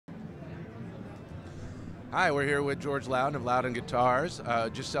Hi, we're here with George Lowden of Lowden Guitars.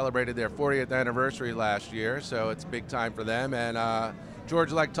 Just celebrated their 40th anniversary last year, so it's a big time for them. And George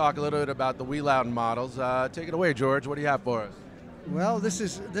would like to talk a little bit about the Wee Lowden models. Take it away, George. What do you have for us? Well, this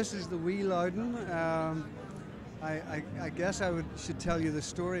is the Wee Lowden. I guess should tell you the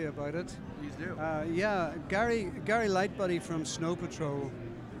story about it. Please do. Yeah, Gary Lightbody from Snow Patrol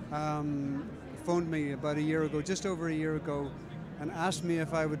phoned me about a year ago, just over a year ago, and asked me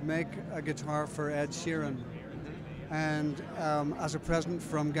if I would make a guitar for Ed Sheeran, and as a present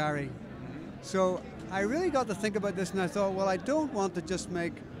from Gary. So I really got to think about this, and I thought, well, I don't want to just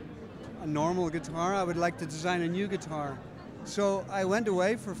make a normal guitar. I would like to design a new guitar. So I went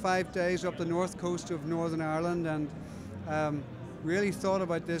away for 5 days up the north coast of Northern Ireland and really thought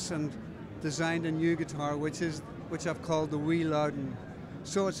about this and designed a new guitar, which I've called the Wee Lowden.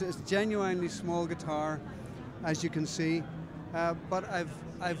 So it's a genuinely small guitar, as you can see. But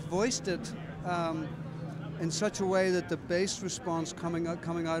I've voiced it in such a way that the bass response coming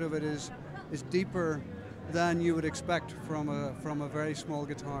out of it is deeper than you would expect from a very small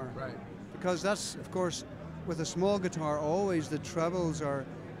guitar. Right. Because that's, of course, with a small guitar, always the trebles are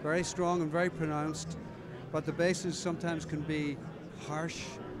very strong and very pronounced, but the basses sometimes can be harsh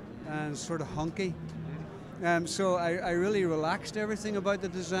and sort of hunky. So I really relaxed everything about the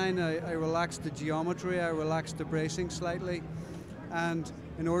design. I relaxed the geometry, I relaxed the bracing slightly, and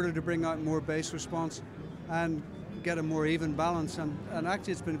in order to bring out more bass response and get a more even balance. And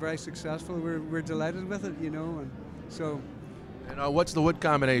actually it's been very successful. We're delighted with it, you know. And so. And what's the wood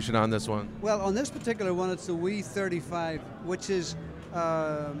combination on this one? Well, on this particular one, it's the Wee 35, which is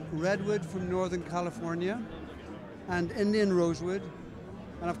redwood from Northern California and Indian rosewood.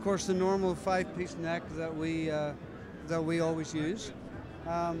 And of course the normal 5-piece neck that we always use.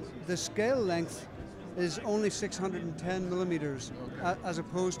 The scale length is only 610 millimeters, okay, as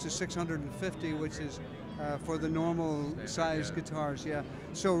opposed to 650, which is for the normal size guitars. Yeah.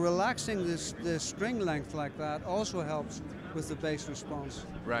 So relaxing the string length like that also helps with the bass response.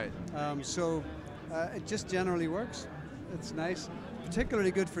 Right. So it just generally works. It's nice,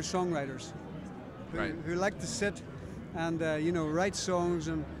 particularly good for songwriters who like to sit and write songs,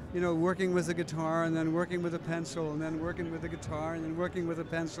 and working with a guitar and then working with a pencil and then working with a guitar and then working with a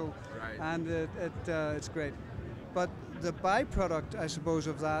pencil. Right. And it's great. But the byproduct, I suppose,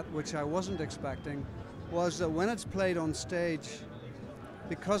 of that, which I wasn't expecting, was that when it's played on stage,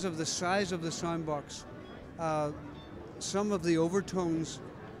 because of the size of the soundbox, some of the overtones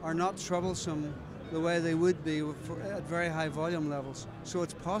are not troublesome the way they would be at very high volume levels. So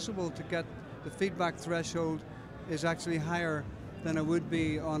it's possible to get the feedback threshold is actually higher than it would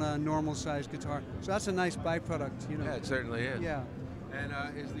be on a normal sized guitar. So that's a nice byproduct, you know. Yeah, it certainly is. Yeah. And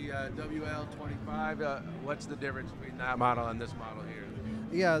is the WL25, what's the difference between that model and this model here?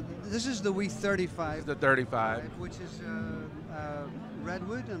 Yeah, this is the Wee 35. This is the 35. Which is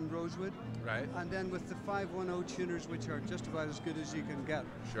redwood and rosewood. Right. And then with the 510 tuners, which are just about as good as you can get.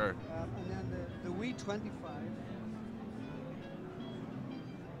 Sure. And then the Wee 25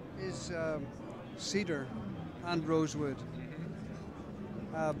 is cedar and rosewood.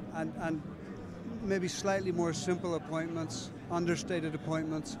 And maybe slightly more simple appointments, understated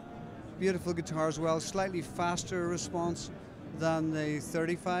appointments. Beautiful guitar as well, slightly faster response than the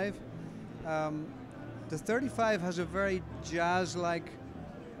 35. The 35 has a very jazz-like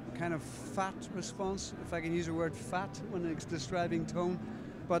kind of fat response, if I can use the word fat when it's describing tone,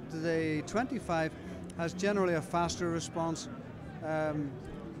 but the 25 has generally a faster response.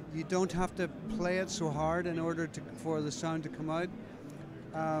 You don't have to play it so hard in order for the sound to come out.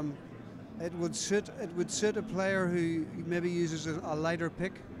 It would suit a player who maybe uses a lighter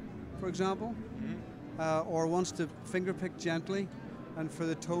pick, for example, or wants to finger pick gently and for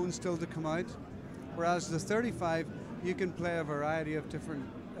the tone still to come out. Whereas the 35, you can play a variety of different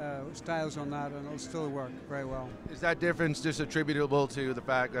styles on that and it'll still work very well. Is that difference just attributable to the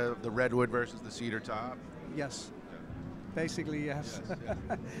fact of the redwood versus the cedar top? Yes. Basically, yes. Yes,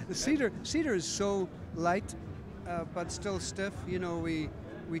 yeah. The cedar is so light, but still stiff. You know, we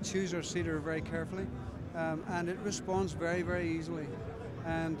choose our cedar very carefully, and it responds very, very easily.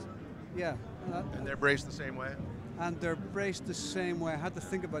 And yeah. And they're braced the same way? And they're braced the same way. I had to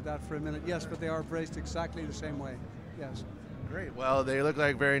think about that for a minute. Yes, but they are braced exactly the same way. Yes. Great. Well, they look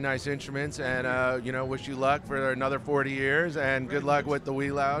like very nice instruments, and wish you luck for another 40 years, and good luck with the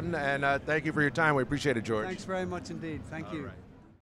Wee Lowden. And thank you for your time. We appreciate it, George. Thanks very much indeed. Thank you. Right.